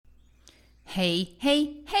Hey,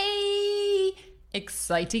 hey, hey!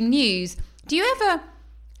 Exciting news. Do you ever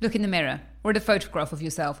look in the mirror or at a photograph of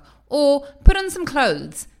yourself or put on some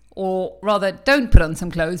clothes? Or rather, don't put on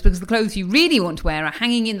some clothes because the clothes you really want to wear are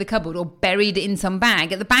hanging in the cupboard or buried in some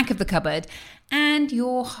bag at the back of the cupboard, and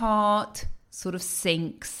your heart sort of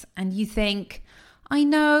sinks and you think, I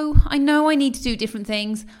know I need to do different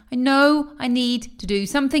things. I know I need to do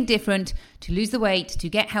something different to lose the weight, to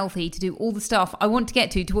get healthy, to do all the stuff I want to get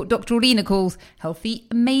to what Dr. Orlina calls healthy,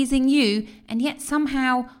 amazing you, and yet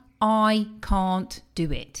somehow I can't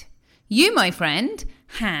do it. You, my friend,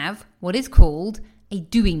 have what is called a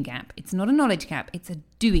doing gap. It's not a knowledge gap, it's a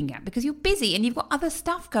doing gap because you're busy and you've got other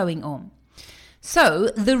stuff going on. So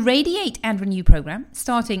the Radiate and Renew program,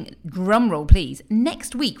 starting, drumroll please,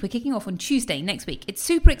 next week. We're kicking off on Tuesday next week. It's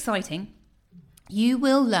super exciting. You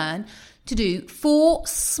will learn to do 4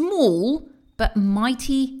 small but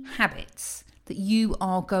mighty habits that you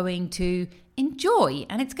are going to enjoy,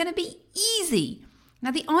 and it's going to be easy. Now,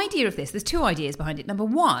 the idea of this, there's 2 ideas behind it. Number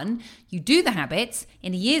 1, you do the habits.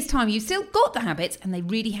 In a year's time, you've still got the habits and they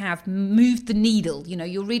really have moved the needle. You know,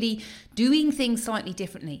 you're really doing things slightly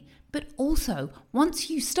differently. But also, once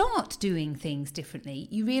you start doing things differently,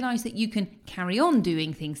 you realise that you can carry on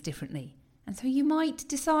doing things differently. And so you might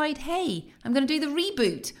decide, hey, I'm going to do the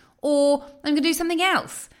reboot, or I'm going to do something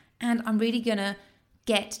else. And I'm really going to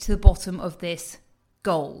get to the bottom of this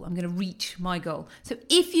goal. I'm going to reach my goal. So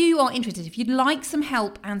if you are interested, if you'd like some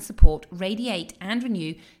help and support, Radiate and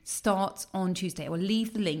Renew starts on Tuesday. I will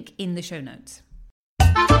leave the link in the show notes.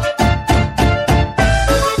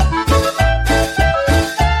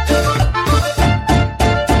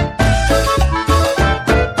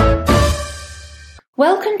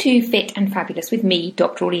 Welcome to Fit and Fabulous with me,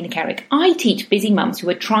 Dr. Orlina Kerrick. I teach busy mums who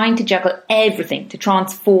are trying to juggle everything to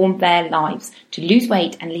transform their lives, to lose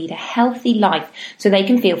weight and lead a healthy life so they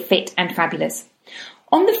can feel fit and fabulous.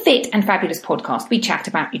 On the Fit and Fabulous podcast, we chat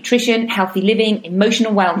about nutrition, healthy living,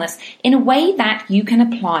 emotional wellness in a way that you can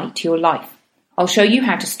apply to your life. I'll show you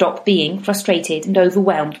how to stop being frustrated and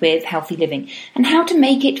overwhelmed with healthy living and how to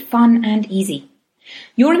make it fun and easy.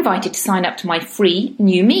 You're invited to sign up to my free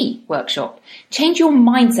New Me workshop. Change your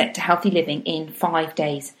mindset to healthy living in 5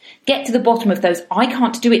 days. Get to the bottom of those I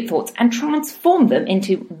can't do it thoughts and transform them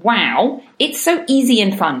into, wow, it's so easy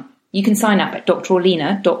and fun. You can sign up at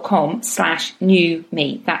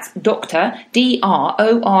drorlina.com/newme. That's Dr.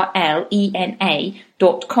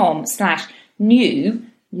 DRORLENA.com/new,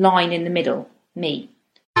 line in the middle, me.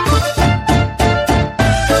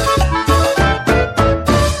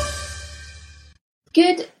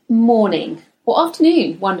 Good morning or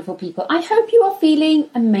afternoon, wonderful people. I hope you are feeling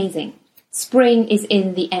amazing. Spring is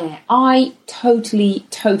in the air. I totally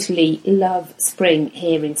love spring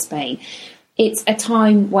here in Spain. It's a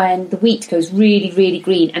time when the wheat goes really, really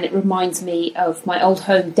green, and it reminds me of my old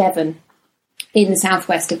home, Devon, in the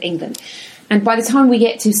southwest of England. And by the time we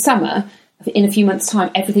get to summer, in a few months'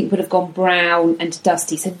 time, everything would have gone brown and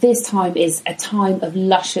dusty. So this time is a time of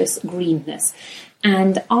luscious greenness.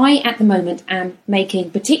 And I, at the moment, am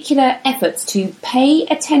making particular efforts to pay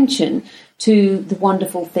attention to the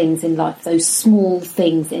wonderful things in life, those small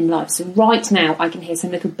things in life. So right now, I can hear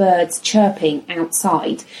some little birds chirping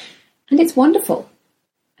outside, and it's wonderful.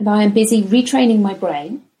 And I am busy retraining my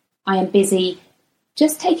brain. I am busy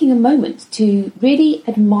just taking a moment to really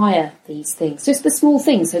admire these things, just the small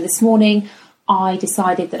things. So this morning, I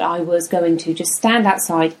decided that I was going to just stand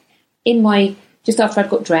outside just after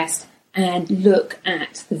I'd got dressed, and look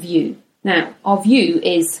at the view. Now, our view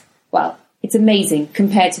is, well, it's amazing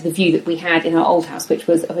compared to the view that we had in our old house, which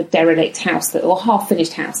was of a derelict house or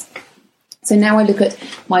half-finished house. So now I look at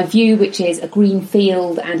my view, which is a green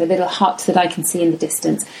field and a little hut that I can see in the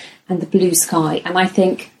distance and the blue sky. And I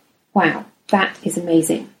think, wow, that is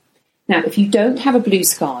amazing. Now, if you don't have a blue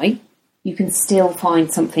sky, you can still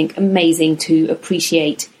find something amazing to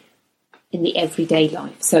appreciate in the everyday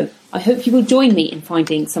life. So I hope you will join me in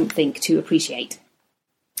finding something to appreciate.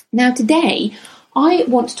 Now today, I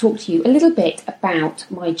want to talk to you a little bit about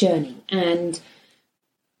my journey and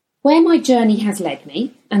where my journey has led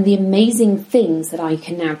me and the amazing things that I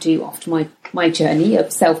can now do after my journey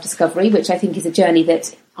of self-discovery, which I think is a journey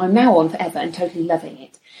that I'm now on forever and totally loving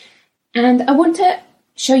it. And I want to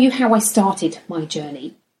show you how I started my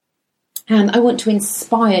journey. And I want to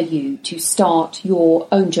inspire you to start your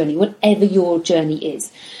own journey, whatever your journey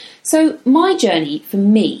is. So my journey, for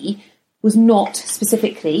me, was not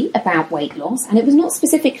specifically about weight loss, and it was not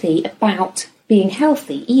specifically about being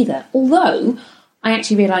healthy either, although I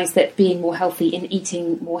actually realised that being more healthy and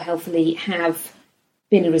eating more healthily have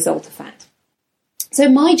been a result of that. So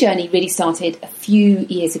my journey really started a few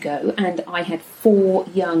years ago, and I had 4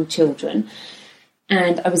 young children,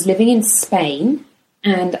 and I was living in Spain,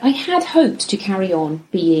 and I had hoped to carry on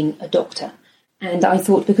being a doctor. And I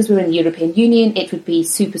thought, because we were in the European Union, it would be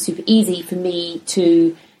super, super easy for me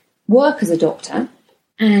to work as a doctor,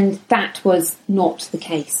 and that was not the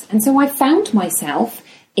case. And so I found myself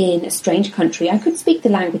in a strange country. I could speak the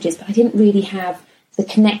languages, but I didn't really have the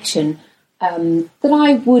connection that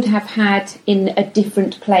I would have had in a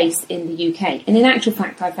different place in the UK. And in actual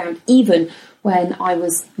fact, I found even when I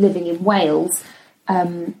was living in Wales,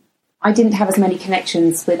 I didn't have as many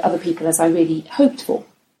connections with other people as I really hoped for.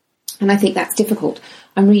 And I think that's difficult.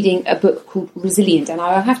 I'm reading a book called Resilient, and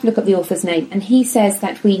I'll have to look up the author's name. And he says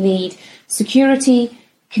that we need security,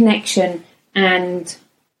 connection, and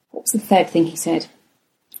what was the third thing he said?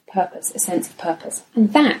 Purpose, a sense of purpose.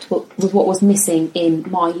 And that was what was missing in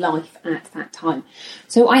my life at that time.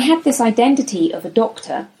 So I had this identity of a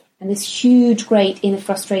doctor and this huge, great inner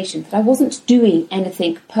frustration that I wasn't doing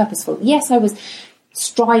anything purposeful. Yes, I was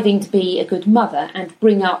striving to be a good mother and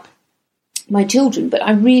bring up my children, but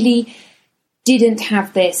I really didn't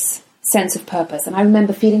have this sense of purpose. And I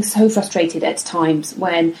remember feeling so frustrated at times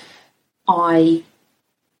when I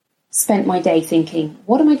spent my day thinking,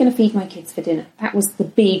 what am I going to feed my kids for dinner? That was the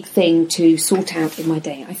big thing to sort out in my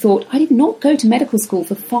day. I thought, I did not go to medical school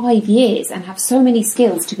for 5 years and have so many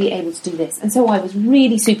skills to be able to do this. And so I was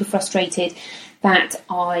really super frustrated that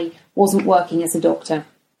I wasn't working as a doctor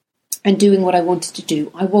and doing what I wanted to do.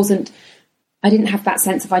 I didn't have that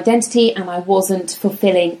sense of identity, and I wasn't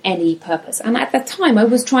fulfilling any purpose. And at that time, I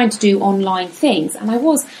was trying to do online things, and I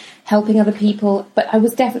was helping other people, but I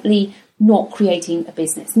was definitely not creating a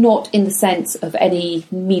business, not in the sense of any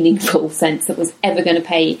meaningful sense that was ever going to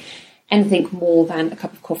pay anything more than a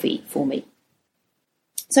cup of coffee for me.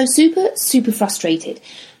 So super, super frustrated.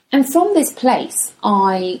 And from this place,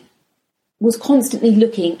 I was constantly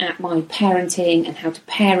looking at my parenting and how to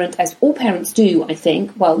parent, as all parents do, I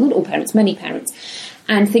think. Well, not all parents, many parents.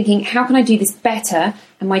 And thinking, how can I do this better?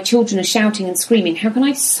 And my children are shouting and screaming. How can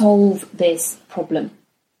I solve this problem?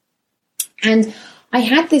 And I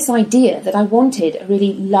had this idea that I wanted a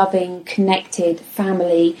really loving, connected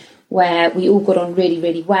family where we all got on really,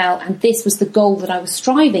 really well. And this was the goal that I was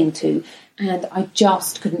striving to. And I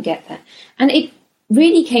just couldn't get there. And it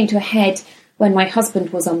really came to a head when my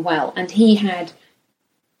husband was unwell and he had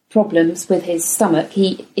problems with his stomach.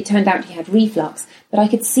 It turned out he had reflux, but I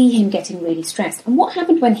could see him getting really stressed. And what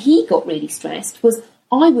happened when he got really stressed was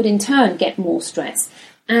I would in turn get more stress.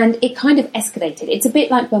 And it kind of escalated. It's a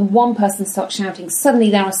bit like when one person starts shouting,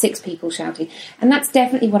 suddenly there are 6 people shouting. And that's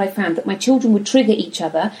definitely what I found, that my children would trigger each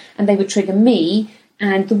other and they would trigger me.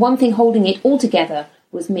 And the one thing holding it all together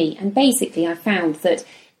was me. And basically I found that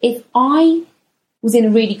if I was in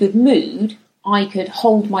a really good mood, I could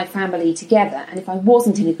hold my family together. And if I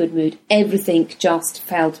wasn't in a good mood, everything just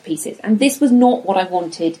fell to pieces. And this was not what I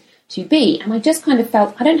wanted to be. And I just kind of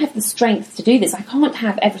felt, I don't have the strength to do this. I can't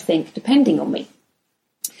have everything depending on me.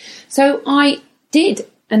 So I did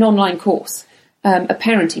an online course, a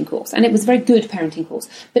parenting course, and it was a very good parenting course.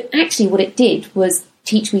 But actually what it did was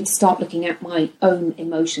teach me to start looking at my own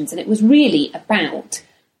emotions. And it was really about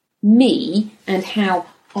me and how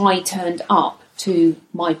I turned up to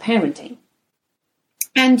my parenting.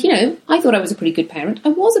 And, you know, I thought I was a pretty good parent. I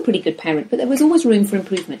was a pretty good parent, but there was always room for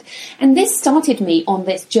improvement. And this started me on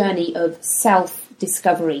this journey of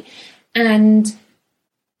self-discovery. And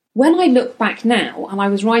when I look back now and I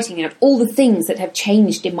was writing out all the things that have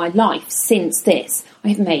changed in my life since this, I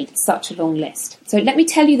have made such a long list. So let me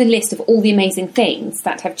tell you the list of all the amazing things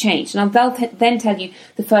that have changed. And I'll then tell you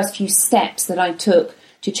the first few steps that I took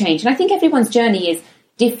to change. And I think everyone's journey is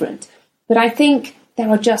different. But I think there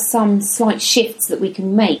are just some slight shifts that we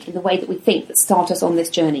can make in the way that we think that start us on this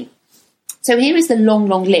journey. So here is the long,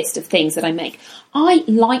 long list of things that I make. I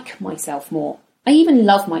like myself more. I even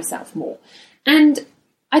love myself more. And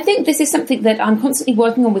I think this is something that I'm constantly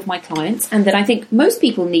working on with my clients and that I think most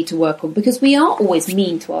people need to work on because we are always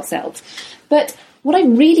mean to ourselves. But what I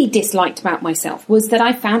really disliked about myself was that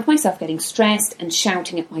I found myself getting stressed and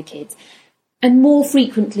shouting at my kids, and more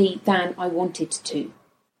frequently than I wanted to.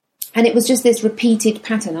 And it was just this repeated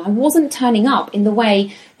pattern. I wasn't turning up in the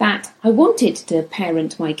way that I wanted to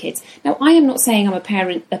parent my kids. Now, I am not saying I'm a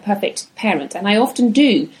perfect parent, and I often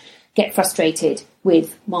do get frustrated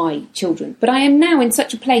with my children. But I am now in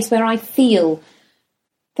such a place where I feel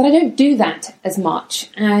that I don't do that as much.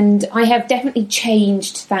 And I have definitely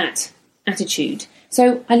changed that attitude.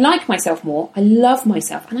 So I like myself more, I love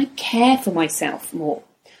myself, and I care for myself more.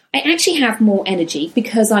 I actually have more energy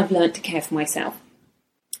because I've learned to care for myself.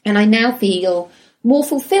 And I now feel more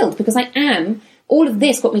fulfilled because I am all of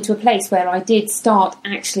this got me to a place where I did start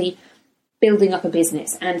actually building up a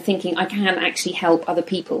business and thinking I can actually help other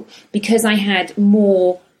people because I had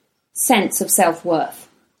more sense of self-worth.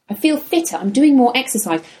 I feel fitter. I'm doing more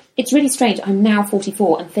exercise. It's really strange. I'm now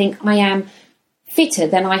 44 and think I am fitter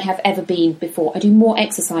than I have ever been before. I do more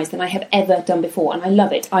exercise than I have ever done before, and I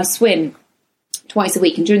love it. I swim twice a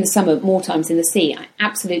week, and during the summer, more times in the sea. I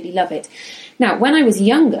absolutely love it. Now, when I was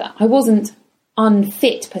younger, I wasn't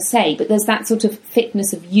unfit per se, but there's that sort of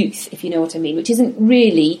fitness of youth, if you know what I mean, which isn't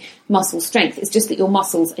really muscle strength. It's just that your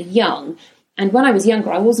muscles are young. And when I was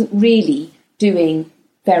younger, I wasn't really doing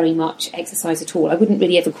very much exercise at all. I wouldn't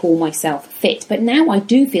really ever call myself fit, but now I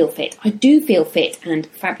do feel fit. I do feel fit and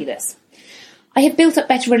fabulous. I have built up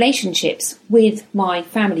better relationships with my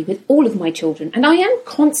family, with all of my children, and I am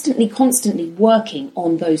constantly working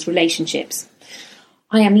on those relationships.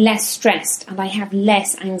 I am less stressed and I have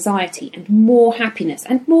less anxiety and more happiness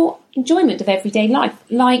and more enjoyment of everyday life,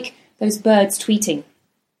 like those birds tweeting.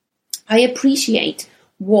 I appreciate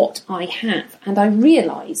what I have, and I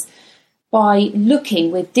realise by looking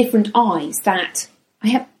with different eyes that I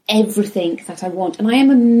have everything that I want, and I am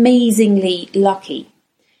amazingly lucky.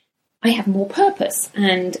 I have more purpose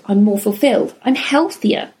and I'm more fulfilled. I'm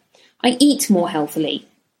healthier. I eat more healthily.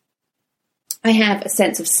 I have a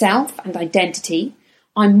sense of self and identity.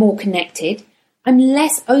 I'm more connected. I'm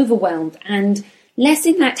less overwhelmed and less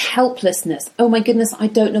in that helplessness. Oh my goodness, I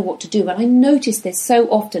don't know what to do. And I notice this so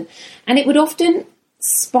often. And it would often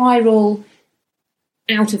spiral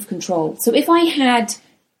out of control. So if I had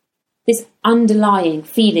this underlying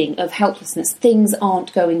feeling of helplessness, things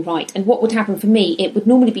aren't going right. And what would happen for me, it would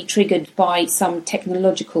normally be triggered by some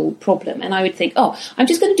technological problem. And I would think, oh, I'm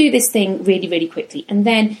just going to do this thing really, really quickly. And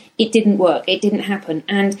then it didn't work. It didn't happen.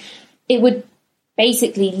 And it would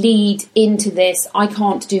basically lead into this, I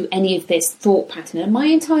can't do any of this thought pattern. And my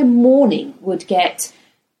entire morning would get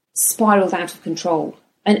spiraled out of control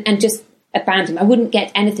and just abandoned. I wouldn't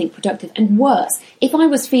get anything productive. And worse, if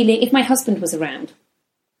my husband was around,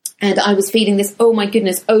 and I was feeling this, oh my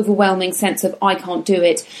goodness, overwhelming sense of I can't do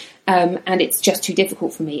it, and it's just too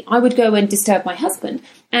difficult for me, I would go and disturb my husband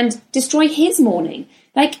and destroy his morning.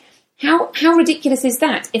 Like, how ridiculous is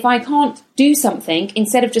that? If I can't do something,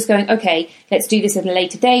 instead of just going, okay, let's do this at a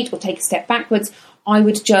later date or take a step backwards, I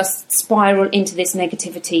would just spiral into this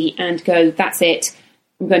negativity and go, that's it,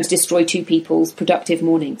 I'm going to destroy two people's productive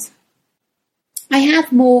mornings. I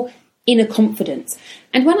have more inner confidence.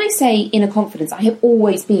 And when I say inner confidence, I have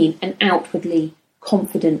always been an outwardly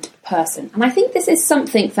confident person. And I think this is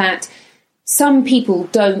something that some people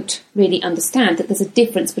don't really understand, that there's a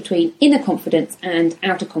difference between inner confidence and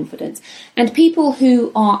outer confidence. And people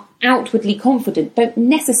who are outwardly confident don't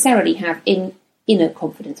necessarily have inner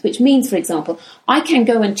confidence, which means, for example, I can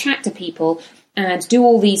go and chat to people and do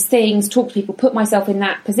all these things, talk to people, put myself in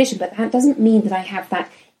that position, but that doesn't mean that I have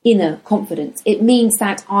that inner confidence. It means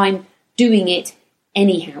that I'm doing it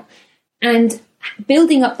anyhow. And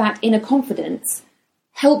building up that inner confidence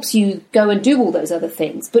helps you go and do all those other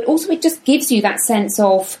things, but also it just gives you that sense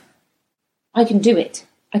of, I can do it.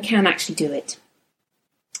 I can actually do it.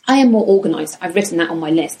 I am more organised. I've written that on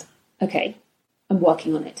my list. Okay, I'm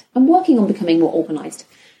working on it. I'm working on becoming more organised.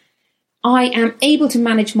 I am able to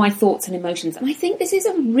manage my thoughts and emotions. And I think this is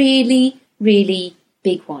a really, really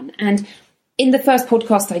big one. And in the first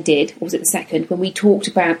podcast I did, or was it the second, when we talked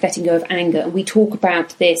about letting go of anger, and we talk about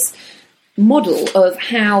this model of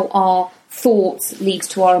how our thoughts lead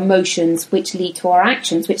to our emotions, which lead to our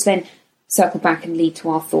actions, which then circle back and lead to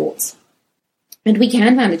our thoughts. And we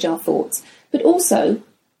can manage our thoughts, but also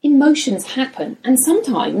emotions happen. And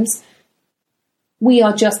sometimes we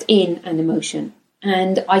are just in an emotion.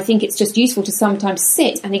 And I think it's just useful to sometimes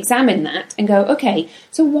sit and examine that and go, okay,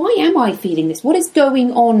 so why am I feeling this? What is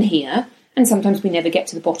going on here? And sometimes we never get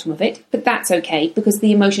to the bottom of it, but that's okay because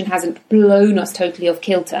the emotion hasn't blown us totally off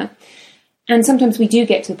kilter. And sometimes we do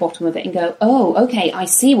get to the bottom of it and go, oh, okay, I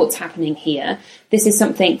see what's happening here. This is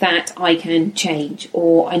something that I can change,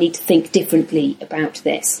 or I need to think differently about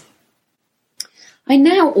this. I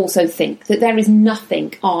now also think that there is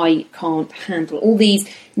nothing I can't handle. All these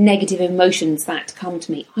negative emotions that come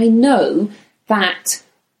to me, I know that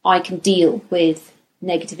I can deal with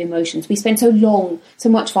negative emotions. We spend so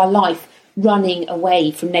much of our life running away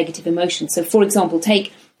from negative emotions. So, for example,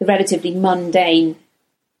 take the relatively mundane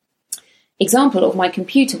example of my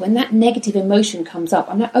computer. When that negative emotion comes up,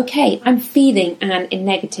 I'm like, okay, I'm feeling a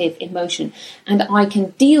negative emotion, and I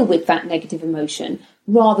can deal with that negative emotion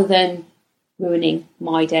rather than ruining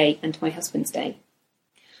my day and my husband's day.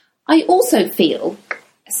 I also feel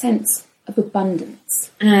a sense of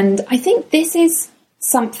abundance, and I think this is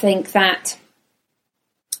something that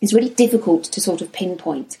is really difficult to sort of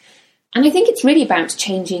pinpoint. And I think it's really about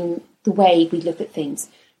changing the way we look at things.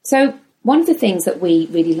 So one of the things that we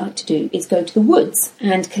really like to do is go to the woods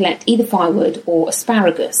and collect either firewood or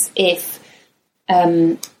asparagus if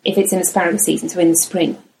it's in asparagus season, so in the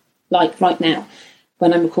spring, like right now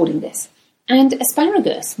when I'm recording this. And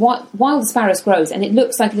asparagus, wild asparagus grows and it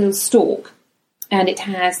looks like a little stalk and it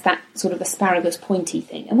has that sort of asparagus pointy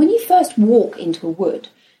thing. And when you first walk into a wood,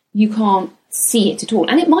 you can't see it at all.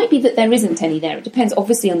 And it might be that there isn't any there. It depends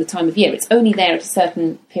obviously on the time of year. It's only there at a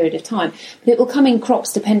certain period of time. But it will come in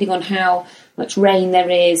crops depending on how much rain there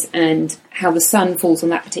is and how the sun falls on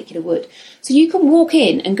that particular wood. So you can walk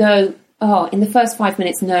in and go, oh, in the first 5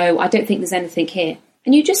 minutes, no, I don't think there's anything here.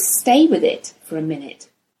 And you just stay with it for a minute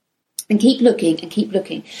and keep looking and keep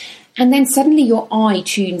looking. And then suddenly your eye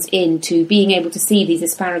tunes in to being able to see these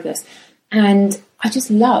asparagus. And I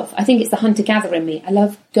think it's the hunter-gatherer in me. I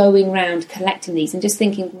love going around collecting these and just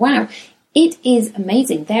thinking, wow, it is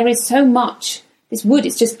amazing. There is so much. This wood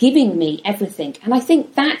is just giving me everything. And I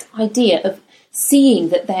think that idea of seeing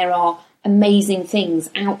that there are amazing things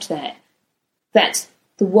out there, that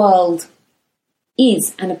the world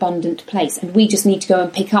is an abundant place and we just need to go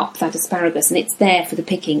and pick up that asparagus and it's there for the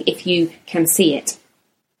picking if you can see it.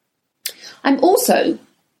 I'm also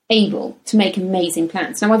able to make amazing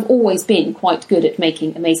plans. Now, I've always been quite good at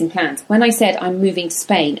making amazing plans. When I said I'm moving to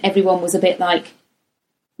Spain, everyone was a bit like,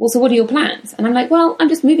 well, so what are your plans? And I'm like, well, I'm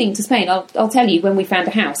just moving to Spain. I'll tell you when we found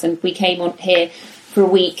a house and we came on here for a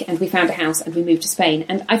week and we found a house and we moved to Spain.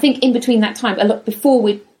 And I think in between that time, before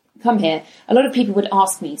we come here, a lot of people would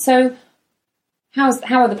ask me, so how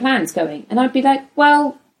are the plans going? And I'd be like,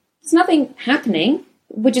 well, there's nothing happening.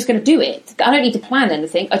 We're just going to do it. I don't need to plan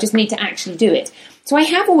anything. I just need to actually do it. So I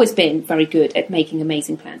have always been very good at making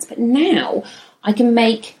amazing plans, but now I can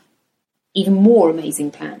make even more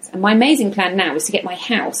amazing plans. And my amazing plan now is to get my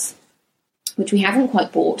house, which we haven't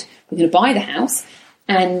quite bought. We're going to buy the house,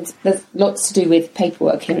 and there's lots to do with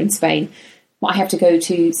paperwork here in Spain. I have to go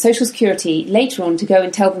to Social Security later on to go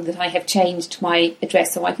and tell them that I have changed my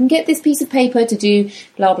address so I can get this piece of paper to do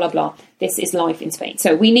blah, blah, blah. This is life in Spain.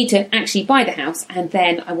 So we need to actually buy the house, and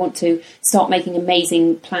then I want to start making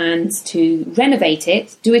amazing plans to renovate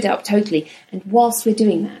it, do it up totally. And whilst we're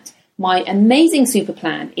doing that, my amazing super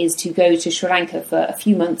plan is to go to Sri Lanka for a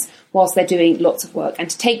few months whilst they're doing lots of work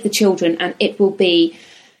and to take the children, and it will be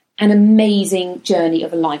an amazing journey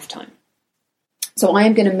of a lifetime. So I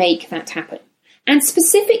am going to make that happen. And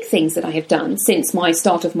specific things that I have done since my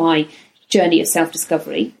start of my journey of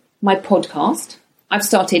self-discovery, my podcast, I've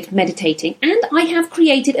started meditating, and I have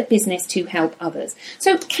created a business to help others.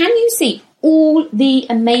 So can you see all the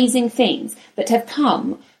amazing things that have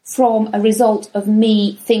come from a result of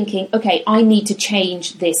me thinking, okay, I need to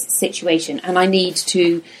change this situation and I need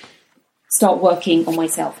to start working on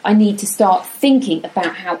myself. I need to start thinking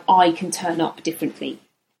about how I can turn up differently.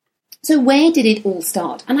 So where did it all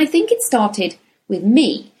start? And I think it started with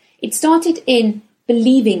me. It started in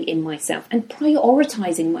believing in myself and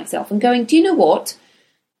prioritizing myself and going, do you know what?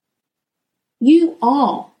 You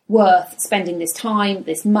are worth spending this time,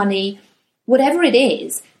 this money, whatever it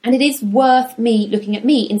is. And it is worth me looking at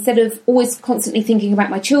me instead of always constantly thinking about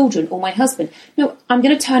my children or my husband. No, I'm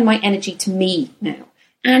going to turn my energy to me now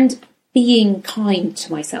and being kind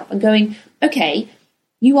to myself and going, okay,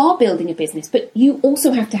 you are building a business, but you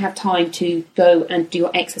also have to have time to go and do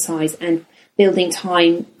your exercise and building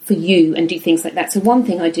time for you and do things like that. So one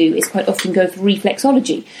thing I do is quite often go for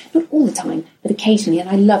reflexology, not all the time, but occasionally, and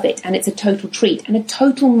I love it. And it's a total treat and a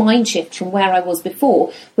total mind shift from where I was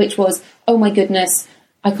before, which was, oh my goodness,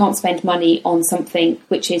 I can't spend money on something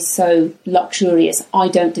which is so luxurious. I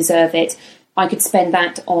don't deserve it. I could spend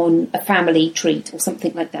that on a family treat or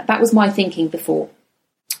something like that. That was my thinking before.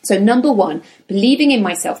 So number one, believing in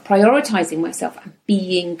myself, prioritizing myself and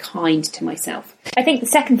being kind to myself. I think the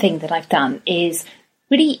second thing that I've done is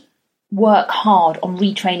really work hard on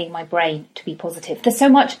retraining my brain to be positive. There's so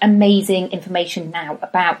much amazing information now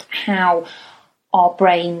about how our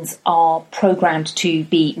brains are programmed to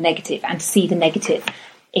be negative and to see the negative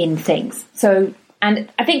in things. So,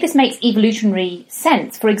 and I think this makes evolutionary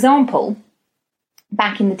sense. For example,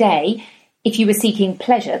 back in the day, if you were seeking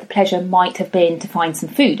pleasure, the pleasure might have been to find some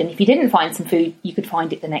food. And if you didn't find some food, you could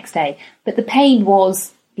find it the next day. But the pain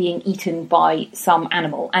was being eaten by some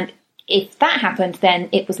animal. And if that happened, then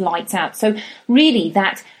it was lights out. So really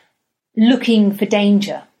that looking for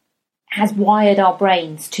danger has wired our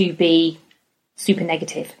brains to be super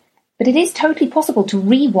negative. But it is totally possible to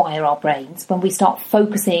rewire our brains when we start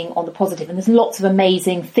focusing on the positive. And there's lots of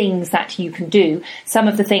amazing things that you can do. Some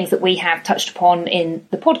of the things that we have touched upon in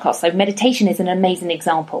the podcast. So meditation is an amazing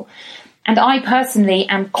example. And I personally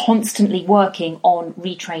am constantly working on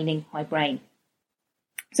retraining my brain.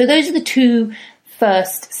 So those are the two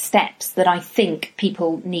first steps that I think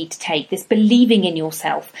people need to take. This believing in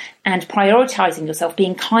yourself and prioritizing yourself,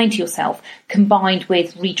 being kind to yourself, combined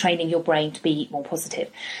with retraining your brain to be more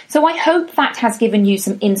positive. So I hope that has given you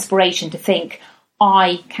some inspiration to think,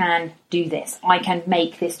 I can do this. I can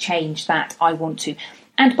make this change that I want to.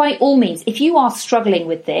 And by all means, if you are struggling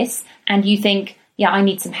with this and you think, yeah, I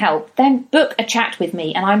need some help, then book a chat with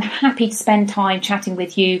me and I'm happy to spend time chatting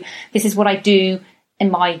with you. This is what I do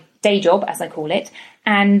in my day job, as I call it,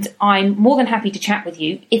 and I'm more than happy to chat with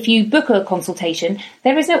you. If you book a consultation,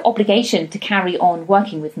 there is no obligation to carry on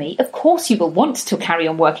working with me. Of course you will want to carry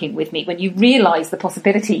on working with me when you realise the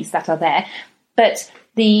possibilities that are there, but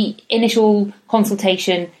the initial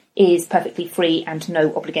consultation is perfectly free and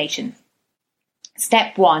no obligation.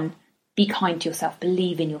 Step 1, be kind to yourself,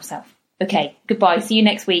 believe in yourself. Okay, goodbye, see you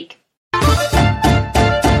next week.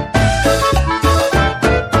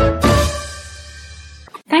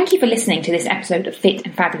 Thank you for listening to this episode of Fit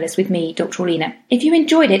and Fabulous with me, Dr. Orlena. If you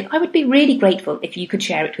enjoyed it, I would be really grateful if you could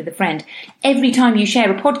share it with a friend. Every time you share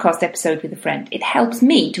a podcast episode with a friend, it helps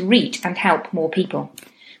me to reach and help more people.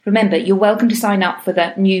 Remember, you're welcome to sign up for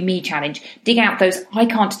the New Me Challenge. Dig out those I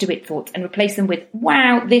can't do it thoughts and replace them with,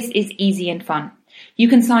 wow, this is easy and fun. You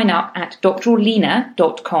can sign up at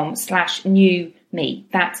drorlena.com/newme.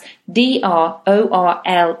 That's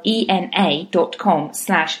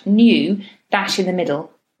drorlena.com/new dash in the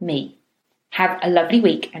middle me. Have a lovely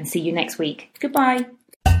week and see you next week. Goodbye.